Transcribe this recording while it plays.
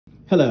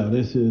Hello,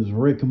 this is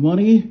Rick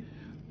Money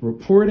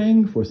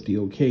reporting for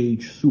Steel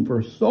Cage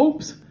Super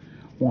Soaps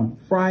on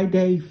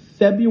Friday,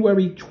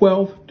 February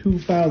 12th,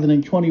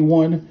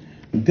 2021.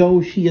 Go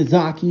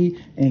Shiozaki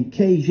and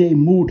Keiji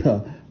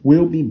Mutoh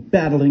will be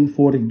battling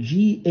for the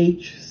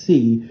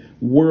GHC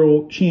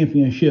World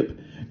Championship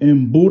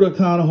in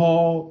Budokan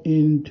Hall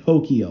in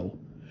Tokyo.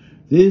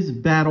 This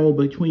battle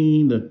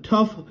between the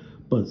tough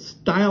but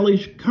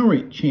stylish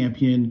current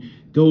champion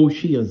Go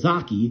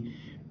Shiozaki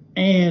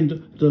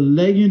and the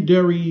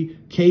legendary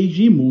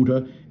Keiji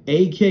Mutoh,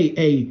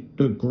 aka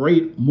the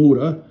Great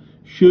Muta,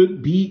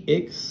 should be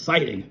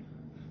exciting.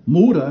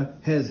 Muta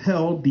has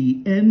held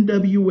the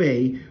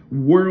NWA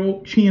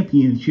World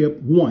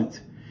Championship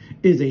once,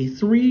 is a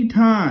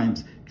 3-time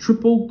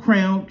Triple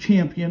Crown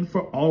champion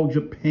for All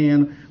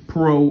Japan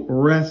Pro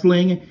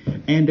Wrestling,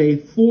 and a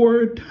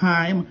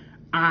 4-time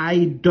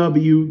IWGP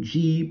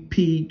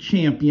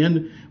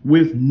champion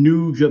with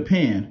New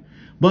Japan.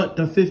 But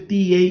the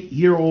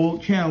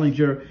 58-year-old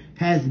challenger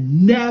has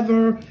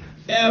never,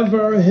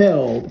 ever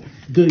held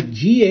the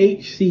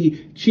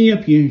GHC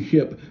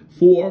Championship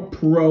for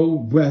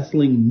Pro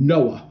Wrestling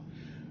Noah.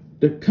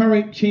 The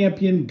current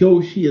champion, Go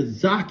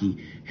Shiozaki,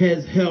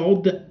 has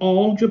held the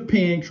All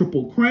Japan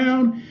Triple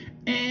Crown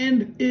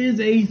and is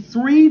a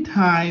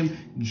 3-time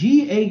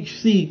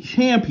GHC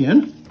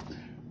champion.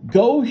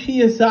 Go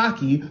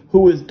Shiozaki,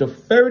 who is the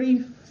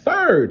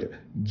 33rd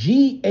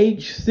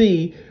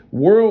GHC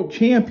World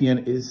Champion,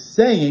 is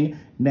saying,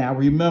 now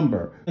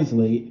remember,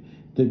 translate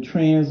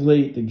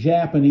the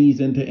Japanese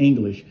into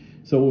English.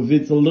 So if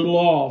it's a little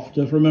off,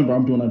 just remember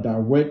I'm doing a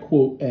direct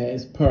quote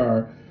as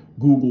per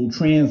Google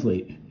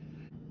Translate.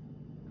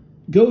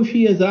 Go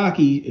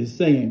Shiozaki is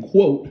saying,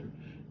 quote,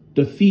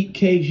 defeat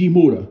Keiji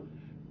Mutoh,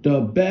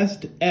 the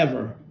best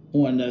ever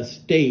on the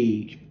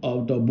stage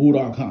of the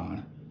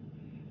Budokan,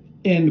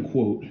 end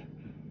quote.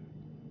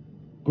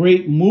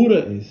 Great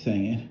Muta is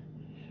saying,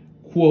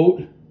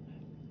 quote,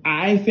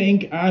 I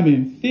think I'm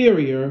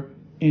inferior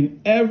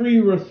in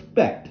every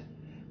respect,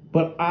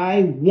 but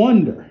I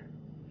wonder,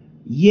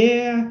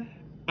 yeah,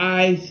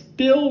 I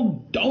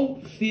still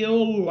don't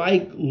feel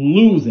like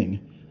losing,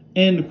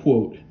 end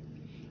quote.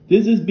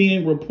 This is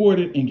being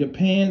reported in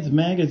Japan's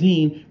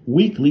magazine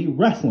Weekly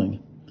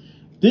Wrestling.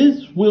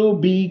 This will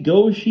be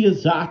Go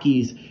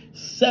Shiozaki's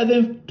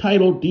 7th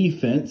title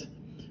defense.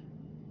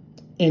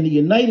 In the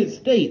United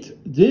States,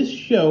 this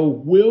show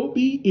will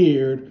be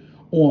aired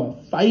on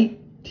FITE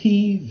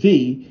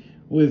TV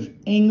with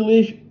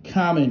English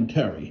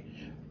commentary.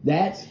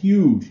 That's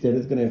huge that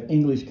it's going to have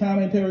English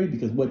commentary,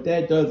 because what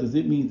that does is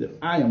it means that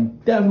I am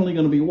definitely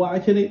going to be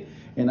watching it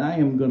and I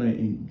am going to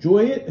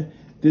enjoy it.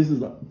 This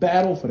is a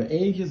battle for the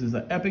ages. It's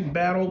an epic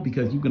battle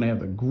because you're going to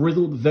have the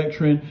grizzled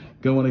veteran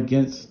going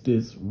against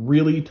this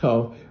really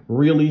tough,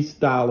 really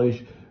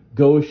stylish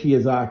Go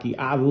Shiozaki.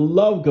 I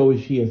love Go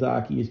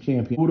Shiozaki as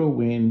champion.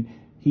 When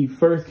he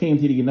first came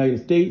to the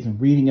United States and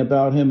reading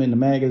about him in the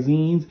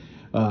magazines,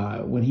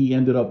 when he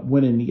ended up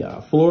winning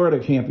the Florida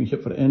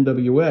Championship for the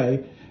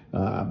NWA,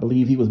 I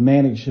believe he was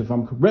managed, if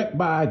I'm correct,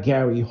 by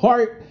Gary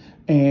Hart.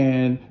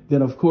 And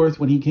then, of course,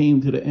 when he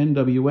came to the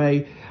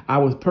NWA, I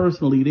was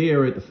personally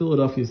there at the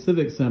Philadelphia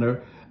Civic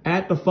Center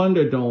at the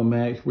Thunderdome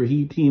match where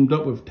he teamed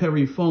up with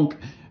Terry Funk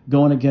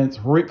going against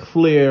Ric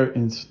Flair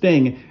and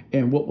Sting,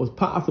 and what was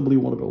possibly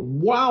one of the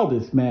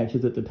wildest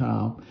matches at the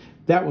time.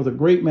 That was a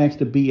great match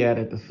to be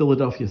at the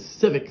Philadelphia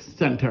Civic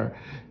Center.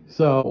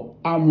 So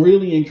I'm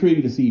really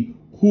intrigued to see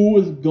who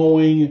is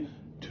going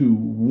to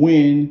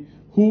win,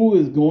 who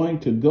is going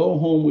to go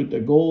home with the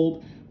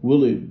gold.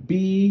 Will it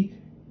be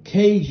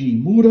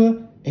Keiji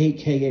Mutoh,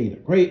 aka the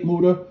Great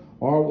Muta,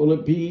 or will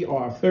it be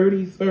our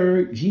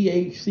 33rd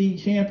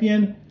GHC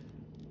champion,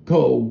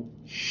 Go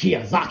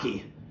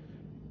Shiozaki?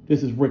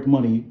 This is Rick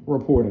Money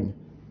reporting.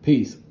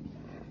 Peace.